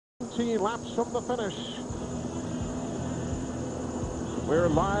15 laps from the finish. We're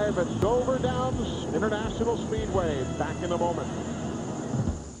live at Dover Downs International Speedway. Back in a moment.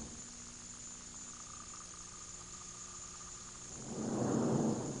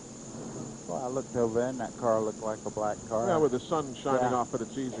 Well, I looked over there and that car looked like a black car. Yeah, with the sun shining off it,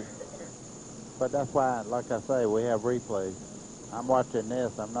 it's easy. But that's why, like I say, we have replays. I'm watching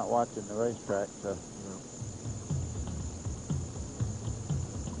this. I'm not watching the racetrack, so.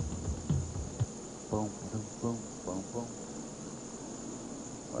 Boom, boom, boom, boom, boom.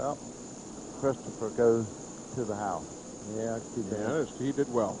 Well, Christopher goes to the house. Yeah, he did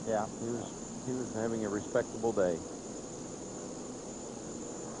well. Yeah, he was having a respectable day.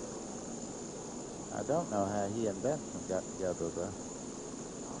 I don't know how he and Benson got together though.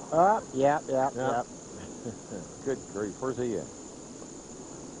 Yep. Good grief, where's he at?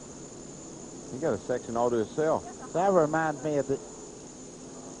 He got a section all to himself. That reminds me of the.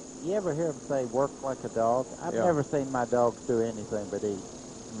 You ever hear him say "work like a dog"? I've never seen my dogs do anything but eat.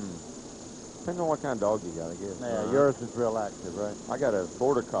 Depending on what kind of dog you got, I guess. Yeah, yours is real active, right? I got a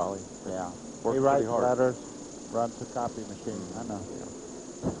border collie. Yeah. Works He writes pretty hard. letters, runs the copy machine. I know.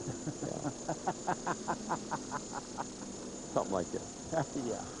 Something like that.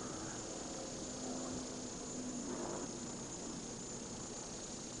 Yeah.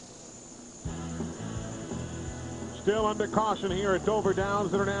 Still under caution here at Dover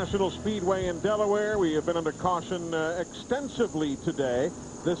Downs International Speedway in Delaware. We have been under caution extensively today.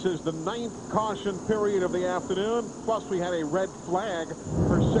 This is the 9th caution period of the afternoon. Plus, we had a red flag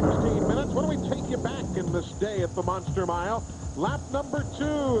for 16 minutes. Why don't we take you back in this day at the Monster Mile? Lap number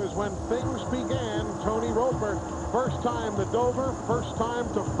 2 is when things began. Tony Roper, first time to Dover, first time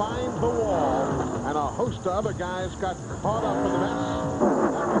to find the wall. And a host of other guys got caught up in the mess.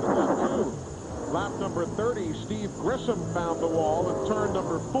 That was lap 2. Lap number 30, Steve Grissom found the wall in turn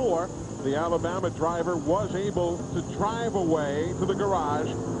number 4. The Alabama driver was able to drive away to the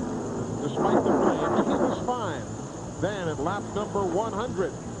garage. Despite the flames, he was fine. Then at lap number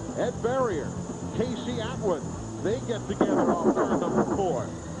 100, Ed Berrier, Casey Atwood, they get together off turn number 4.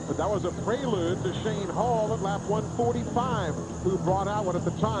 But that was a prelude to Shane Hall at lap 145, who brought out what at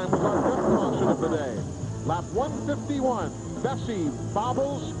the time was our 5th caution of the day. Lap 151. Bessie,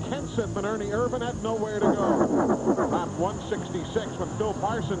 Bobbles, Kenseth, and Ernie Irvin had nowhere to go. Lap 166 when Phil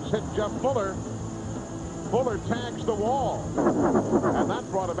Parsons hit Jeff Fuller. Fuller tags the wall. And that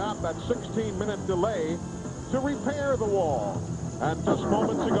brought about that 16-minute delay to repair the wall. And just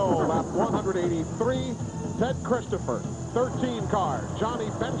moments ago, lap 183, Ted Christopher, 13 car.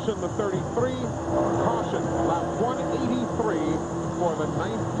 Johnny Benson, the 33, caution. Lap 183. For the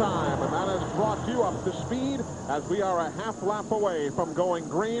 9th time, and that has brought you up to speed as we are a half lap away from going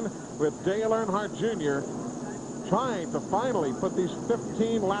green with Dale Earnhardt Jr. trying to finally put these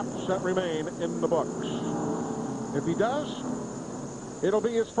 15 laps that remain in the books. If he does, it'll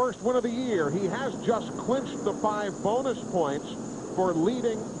be his first win of the year. He has just clinched the 5 bonus points for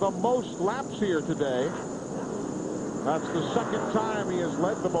leading the most laps here today. That's the 2nd time he has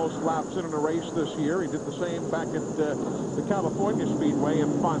led the most laps in a race this year. He did the same back at the California Speedway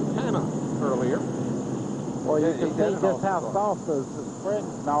in Fontana earlier. Well, you can see just how soft those springs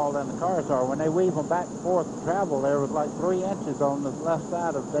and all in the cars are. When they weave them back and forth and travel, there was like 3 inches on the left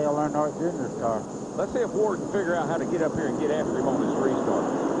side of Dale Earnhardt Jr.'s car. Let's see if Ward can figure out how to get up here and get after him on this restart.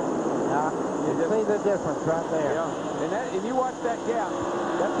 Now, you can see the difference right there. Yeah, and you watch that gap.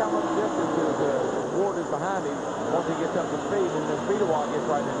 That's how much distance Ward is behind him. Once he gets up to speed, and the speed wall gets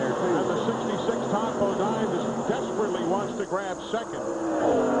right in there, too. And the 66 Todd Bodine just desperately wants to grab 2nd.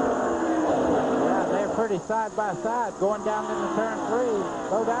 Yeah, they're pretty side by side going down into turn 3.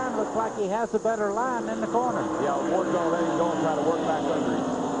 Bodine looks like he has a better line in the corner. Yeah, Ward's going to let him go and try to work back under him.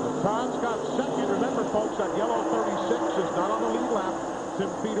 Todd's got 2nd. Remember, folks, that yellow 36 is not on the lead lap.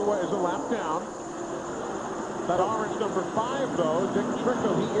 10 feet away is a lap down. That orange number 5, though, Dick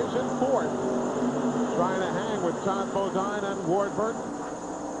Trickle, he is in 4th. Trying to hang with Todd Bodine and Ward Burton.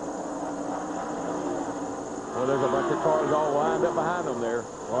 Well, there's a bunch of cars all lined up behind them there.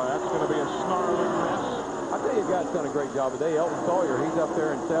 Boy, that's going to be a snarling mess. I tell you, guys done a great job today. Elton Sawyer, he's up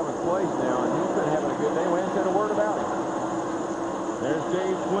there in 7th place now, and he's been having a good day. We haven't said a word about him. There's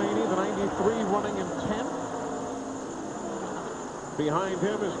Dave Blaney, the 93, running in 10th. Behind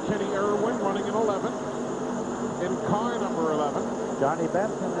him is Kenny Irwin, running in 11th. In car number 11. Johnny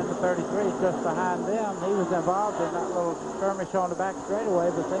Benson in the 33 just behind them. He was involved in that little skirmish on the back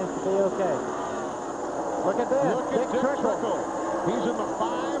straightaway, but seems to be okay. Look at this. Look at Dick Trickle. He's in the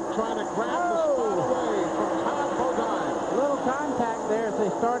 5, trying to grab the spot away from Todd Bodine. A little contact there as they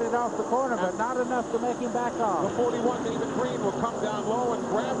started off the corner, but not enough to make him back off. The 41, David Green, will come down low and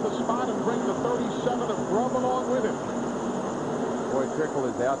grab the spot and bring the 37 of Grubb along with him. Boy, Trickle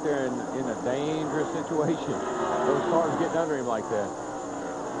is out there in a dangerous situation. Those cars getting under him like that.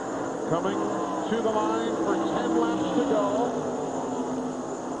 Coming to the line for 10 laps to go.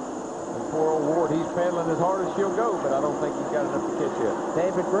 And poor old Ward, he's pedaling as hard as she'll go, but I don't think he's got enough to catch up.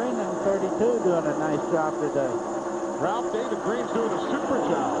 David Green in 32 doing a nice job today. Ralph, David Green's doing a super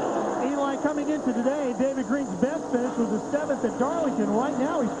job. Eli, coming into today, David Green's best finish was his 7th at Darlington. Right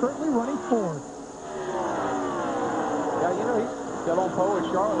now, he's currently running 4th. Yeah, you know, he's still on pole at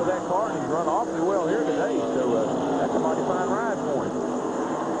Charlotte with that car, and he's run awfully well here today, so that's a mighty fine ride for him.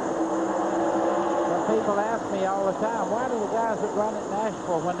 Some people ask me all the time, why do the guys that run at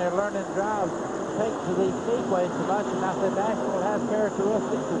Nashville, when they're learning drives, take to these speedways so much? And I said, Nashville has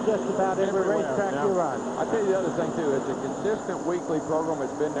characteristics of just about every racetrack you run. I tell you the other thing, too, it's a consistent weekly program.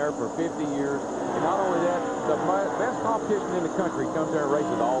 It's been there for 50 years. And not only that, the best competition in the country comes there and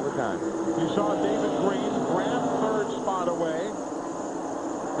races all the time. You saw David Green grab 3rd spot away.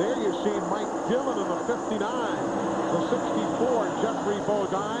 There you see Mike Dillon in the 59. The 64, Jeffrey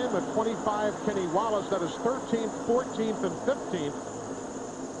Bodine. The 25, Kenny Wallace. That is 13th, 14th, and 15th.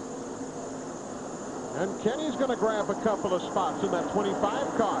 And Kenny's going to grab a couple of spots in that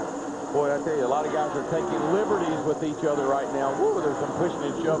 25 car. Boy, I tell you, a lot of guys are taking liberties with each other right now. Woo, there's some pushing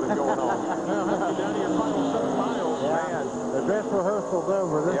and shoving going on. Now, have you down to your final 7 miles. Yeah, man. The dress rehearsal's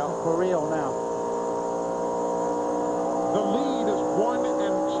over. This is for real now. The lead is 1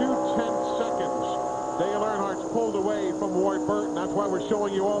 2/10 seconds. Dale Earnhardt's pulled away from Ward Burton. That's why we're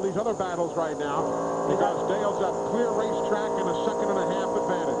showing you all these other battles right now, because Dale's got clear racetrack and a 1.5 second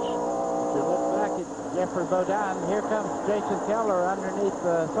advantage. If you look back at Jeffrey Bodine, here comes Jason Keller underneath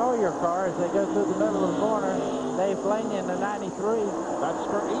the Sawyer car as they go through the middle of the corner. Dave Blaney in the 93. That's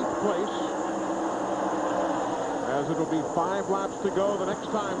for 8th place. As it'll be 5 laps to go the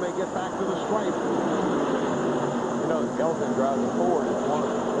next time they get back to the stripe. You know, Skelton drives a Ford. It's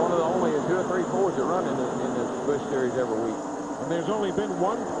one of the only 2 or 3 Fords that run in the Busch Series every week. And there's only been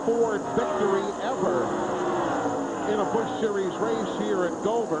 1 Ford victory ever in a Busch Series race here at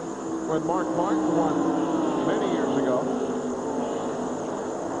Dover, when Mark Martin won many years ago.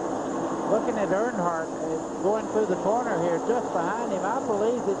 Looking at Earnhardt going through the corner here, just behind him, I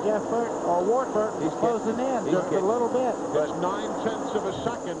believe that Jeff Burton or Ward Burton is closing in just a little bit. It's 9/10 of a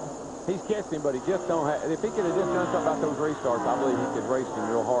second. He's catching him, but he just don't have. If he could have just done something about those restarts, I believe he could race him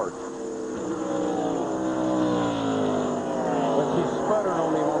real hard. But she's sputtering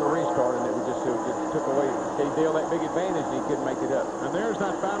on him on the restart, and it took away, gave Dale that big advantage, and he couldn't make it up. And there's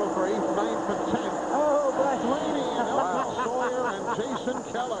that battle for 8th, 9th, and 10th. Oh, Black Blaney and Elton Sawyer and Jason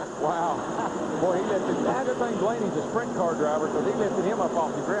Keller. Wow. Boy, he lifted. That's the thing, Blaney's a sprint car driver, because he lifted him up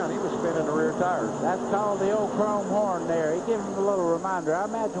off the ground. He was spinning the rear tires. That's called the old chrome horn there. He gave him a little reminder. I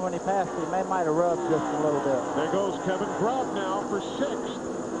imagine when he passed him, they might have rubbed just a little bit. There goes Kevin Grubb now for 6th.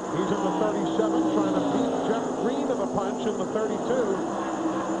 He's in the 37, trying to beat Jeff Green to the punch in the 32.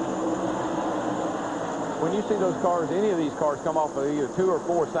 When you see those cars, any of these cars come off of either 2 or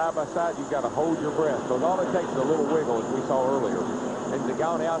 4 side by side, you've got to hold your breath. Because all it takes is a little wiggle, as we saw earlier. And the guy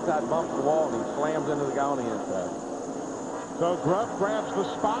on the outside bumps the wall, and he slams into the guy on the inside. So Grubb grabs the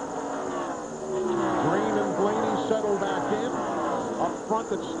spot. Green and Blaney settle back in. Up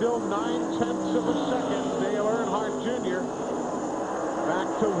front, it's still 9/10 of a second. Dale Earnhardt Jr. Back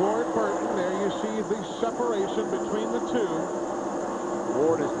to Ward Burton. There you see the separation between the two.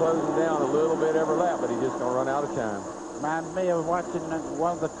 Ward is closing down a little bit every lap, but he's just going to run out of time. Reminds me of watching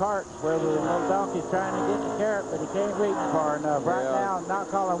one of the carts where the little donkey's trying to get the carrot, but he can't reach far enough. Right now, I'm not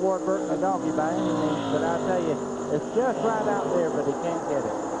calling Ward Burton a donkey by any means, but I'll tell you, it's just right out there, but he can't get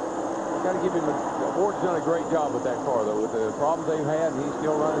it. You've got to give him Ward's done a great job with that car, though, with the problems they've had, and he's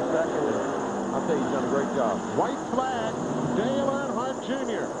still running second. And I'll tell you, he's done a great job. White flag, Dale Earnhardt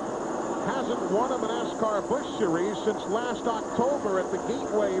Jr. hasn't won a NASCAR Busch Series since last October at the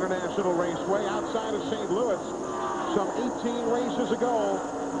Gateway International Raceway outside of St. Louis, some 18 races ago.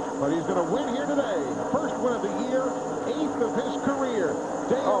 But he's going to win here today. First win of the year, 8th of his career.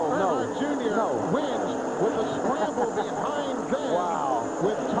 Dale Earnhardt Jr. wins with a scramble behind them. Wow.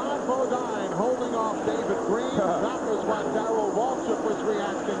 With Todd Bodine holding off David Green. That was what Darrell Waltrip was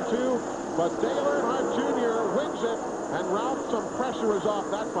reacting to. But Dale Earnhardt Jr. wins it. And Ralph, some pressure is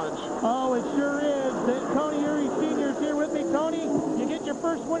off that bunch. Oh, it sure is. Tony Eury Sr. is here with me. Tony, you get your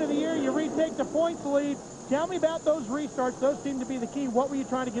first win of the year. You retake the points lead. Tell me about those restarts. Those seem to be the key. What were you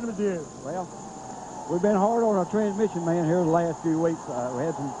trying to get him to do? Well, we've been hard on our transmission man here the last few weeks. We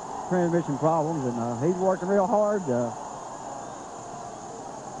had some transmission problems, and he's working real hard.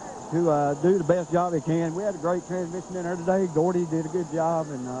 to do the best job he can. We had a great transmission in there today. Gordy did a good job,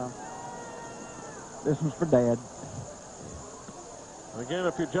 and this was for Dad. Again,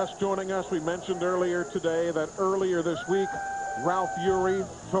 if you're just joining us, we mentioned earlier today that earlier this week, Ralph Urey,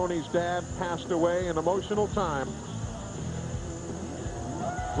 Tony's dad, passed away. An emotional time.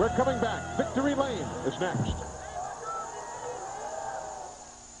 We're coming back. Victory Lane is next.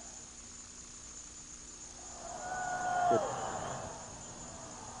 Good.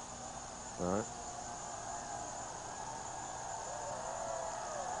 All right.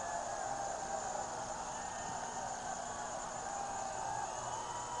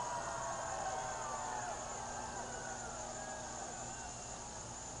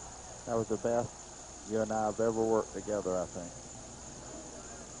 That was the best you and I have ever worked together, I think.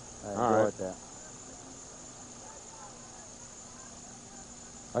 I enjoyed that.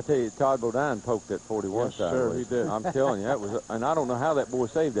 I tell you, Todd Bodine poked that 41 Yes, sideways. sir, he did. I'm telling you, that was, and I don't know how that boy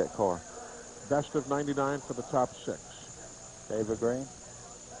saved that car. Best of 99 for the top 6. David Green?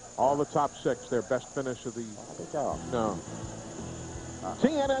 All the top 6, their best finish of the... Good job. No.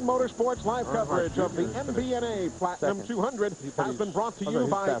 TNN Motorsports live coverage of the MBNA Platinum 200 has been brought to you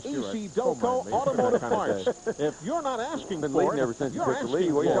by EC Delco Automotive Parts. If you're not asking for it, Ever since you're you took the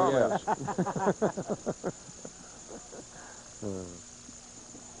lead. asking What are you for talking it.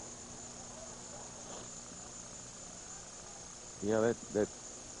 about? Yeah, that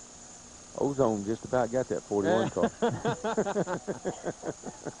Ozone just about got that 41 car.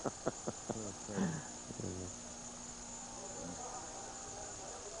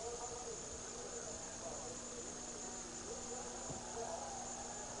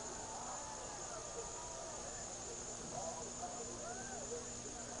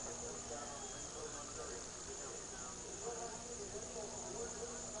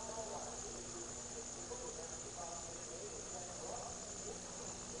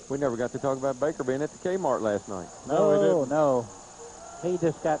 We never got to talk about Baker being at the Kmart last night. No. He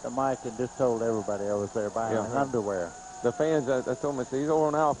just got the mic and just told everybody I was there buying his underwear. The fans, I told him, I said, he's over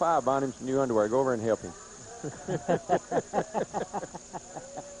on aisle 5 buying him some new underwear. Go over and help him.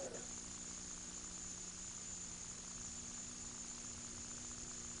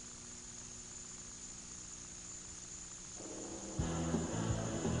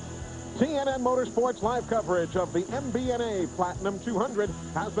 TNN Motorsports live coverage of the MBNA Platinum 200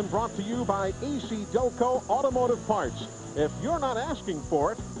 has been brought to you by EC Delco Automotive Parts. If you're not asking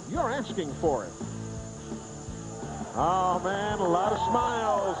for it, you're asking for it. Oh, man, a lot of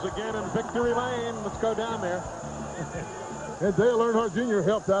smiles again in Victory Lane. Let's go down there. And Dale Earnhardt Jr.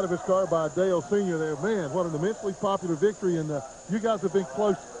 helped out of his car by Dale Sr. there. Man, what an immensely popular victory. And you guys have been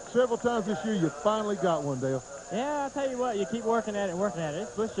close several times this year. You finally got one, Dale. Yeah, I'll tell you what, you keep working at it and working at it.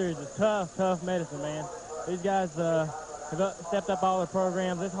 This Busch Series is tough medicine, man. These guys have stepped up all their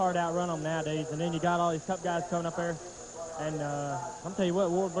programs. It's hard to outrun them nowadays. And then you got all these Cup guys coming up there. And I'm telling you what,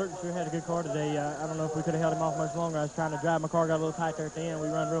 Ward Burton sure had a good car today. I don't know if we could have held him off much longer. I was trying to drive my car, got a little tight there at the end. We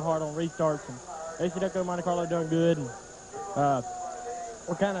run real hard on restarts. And AC Delco Monte Carlo doing good. And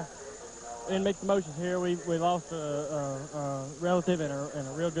we're kind of in mixed emotions here. We lost a relative and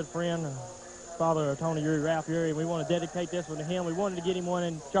a real good friend. Father of Tony Urey, Ralph Urey, and we want to dedicate this one to him. We wanted to get him one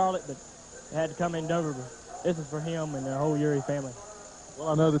in Charlotte, but it had to come in Dover. But this is for him and the whole Urey family. Well,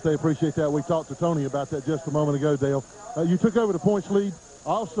 I know that they appreciate that. We talked to Tony about that just a moment ago, Dale. You took over the points lead.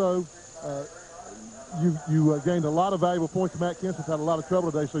 Also, you gained a lot of valuable points. Matt Kenseth had a lot of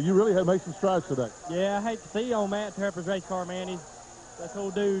trouble today, so you really had made some strides today. Yeah, I hate to see old Matt tear up his race car, man. He's a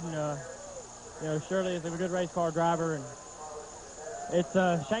cool dude, and you know, Shirley is a good race car driver, and it's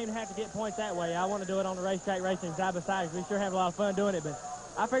a shame to have to get points that way. I want to do it on the racetrack racing side by side because we sure have a lot of fun doing it. But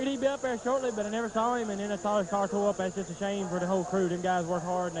I figured he'd be up there shortly, but I never saw him. And then I saw his car tore up. That's just a shame for the whole crew. Them guys work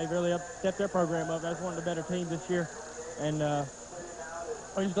hard, and they've really stepped their program up. That's one of the better teams this year. And I'm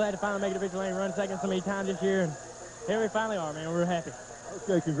just glad to finally make it to Victory Lane, run second so many times this year. And here we finally are, man. We're happy.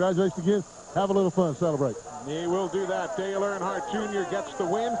 Okay, congratulations again. Have a little fun. Celebrate. He will do that. Dale Earnhardt Jr. gets the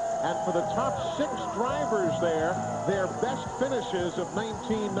win. And for the top 6 drivers there, their best finishes of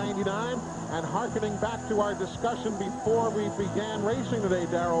 1999. And hearkening back to our discussion before we began racing today,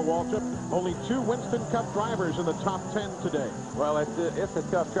 Darrell Waltrip, only 2 Winston Cup drivers in the top 10 today. Well, it's a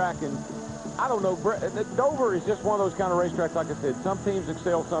tough track, and I don't know. Dover is just one of those kind of racetracks, like I said. Some teams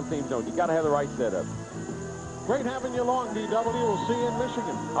excel, some teams don't. You got to have the right setup. Great having you along, DW. We'll see you in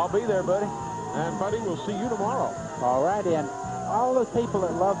Michigan. I'll be there, buddy. And, buddy, we'll see you tomorrow. All righty, and all those people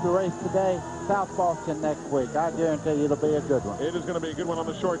that love to race today, South Boston next week. I guarantee you it'll be a good one. It is going to be a good one on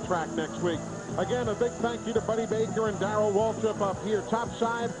the short track next week. Again, a big thank you to Buddy Baker and Darrell Waltrip up here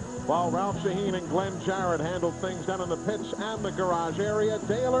topside. While Ralph Shaheen and Glenn Jarrett handled things down in the pits and the garage area,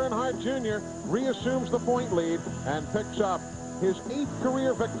 Dale Earnhardt Jr. reassumes the point lead and picks up his 8th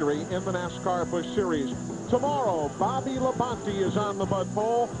career victory in the NASCAR Busch Series. Tomorrow, Bobby Labonte is on the mud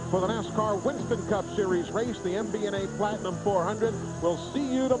pole for the NASCAR Winston Cup Series race, the MBNA Platinum 400. We'll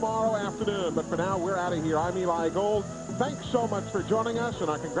see you tomorrow afternoon. But for now, we're out of here. I'm Eli Gold. Thanks so much for joining us, and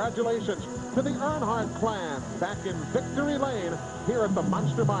our congratulations to the Earnhardt clan back in Victory Lane here at the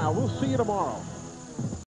Monster Mile. We'll see you tomorrow.